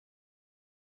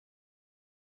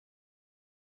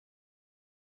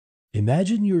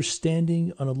Imagine you're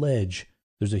standing on a ledge.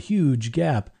 There's a huge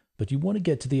gap, but you want to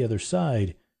get to the other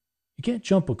side. You can't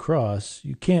jump across,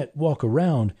 you can't walk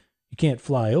around, you can't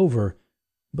fly over,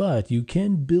 but you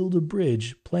can build a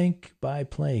bridge plank by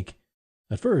plank.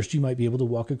 At first, you might be able to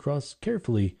walk across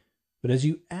carefully, but as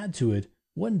you add to it,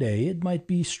 one day it might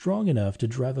be strong enough to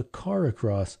drive a car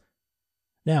across.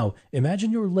 Now,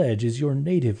 imagine your ledge is your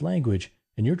native language,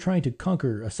 and you're trying to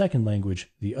conquer a second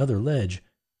language, the other ledge.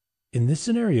 In this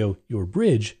scenario, your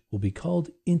bridge will be called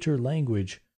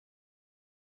interlanguage.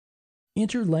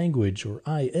 Interlanguage, or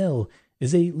IL,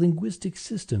 is a linguistic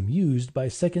system used by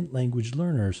second language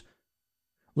learners.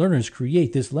 Learners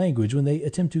create this language when they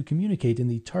attempt to communicate in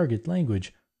the target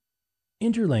language.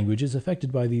 Interlanguage is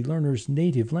affected by the learner's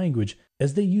native language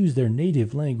as they use their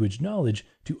native language knowledge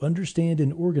to understand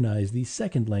and organize the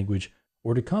second language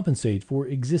or to compensate for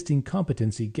existing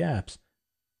competency gaps.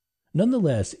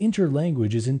 Nonetheless,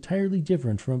 interlanguage is entirely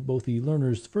different from both the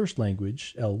learner's first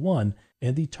language, L1,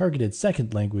 and the targeted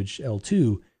second language,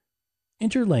 L2.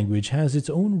 Interlanguage has its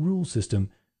own rule system,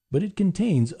 but it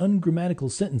contains ungrammatical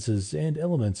sentences and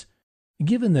elements.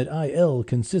 Given that IL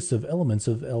consists of elements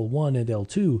of L1 and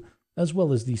L2, as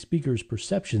well as the speaker's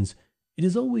perceptions, it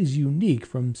is always unique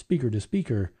from speaker to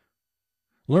speaker.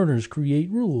 Learners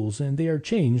create rules, and they are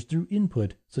changed through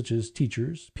input, such as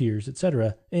teachers, peers,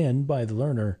 etc., and by the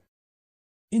learner.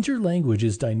 Interlanguage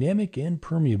is dynamic and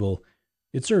permeable.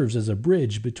 It serves as a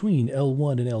bridge between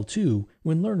L1 and L2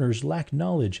 when learners lack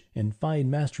knowledge and fine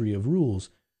mastery of rules.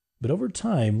 But over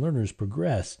time, learners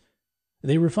progress.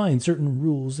 They refine certain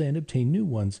rules and obtain new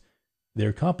ones.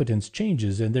 Their competence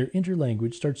changes and their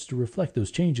interlanguage starts to reflect those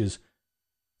changes.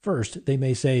 First, they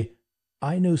may say,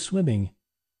 "I know swimming,"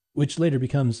 which later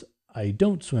becomes, "I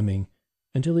don't swimming,"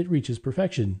 until it reaches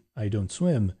perfection, "I don't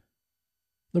swim."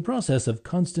 The process of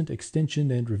constant extension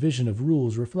and revision of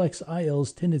rules reflects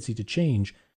IL's tendency to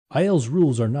change. IL's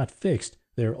rules are not fixed,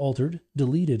 they are altered,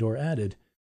 deleted, or added.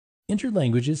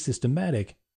 Interlanguage is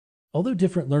systematic. Although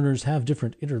different learners have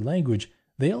different interlanguage,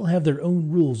 they all have their own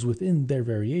rules within their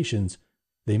variations.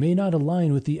 They may not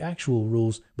align with the actual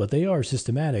rules, but they are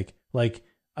systematic, like,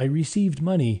 "I received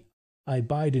money," "I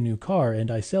buyed a new car and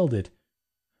I sold it."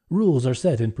 Rules are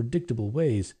set in predictable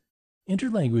ways.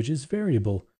 Interlanguage is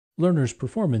variable. Learners'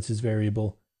 performance is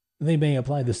variable. They may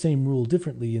apply the same rule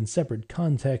differently in separate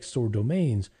contexts or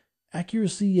domains.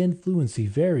 Accuracy and fluency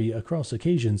vary across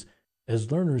occasions,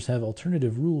 as learners have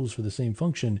alternative rules for the same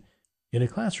function. In a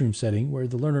classroom setting where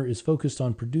the learner is focused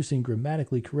on producing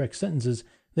grammatically correct sentences,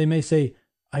 they may say,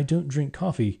 "I don't drink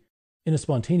coffee." In a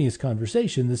spontaneous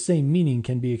conversation, the same meaning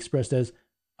can be expressed as,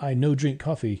 "I no drink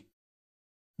coffee."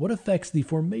 What affects the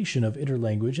formation of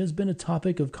interlanguage has been a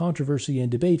topic of controversy and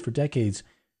debate for decades.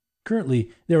 Currently,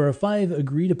 there are 5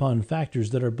 agreed-upon factors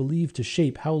that are believed to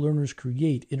shape how learners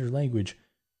create interlanguage: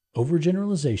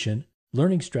 overgeneralization,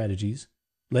 learning strategies,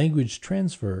 language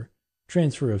transfer,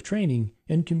 transfer of training,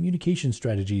 and communication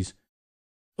strategies.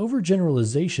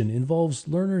 Overgeneralization involves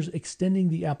learners extending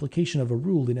the application of a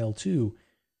rule in L2.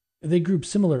 They group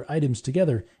similar items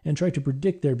together and try to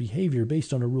predict their behavior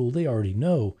based on a rule they already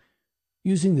know.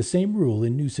 Using the same rule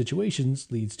in new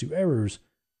situations leads to errors.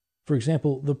 For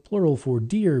example, the plural for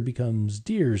deer becomes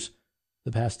deers.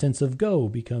 The past tense of go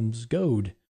becomes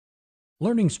goed.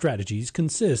 Learning strategies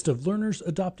consist of learners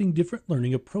adopting different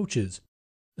learning approaches.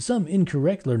 Some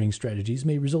incorrect learning strategies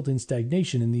may result in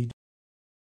stagnation in the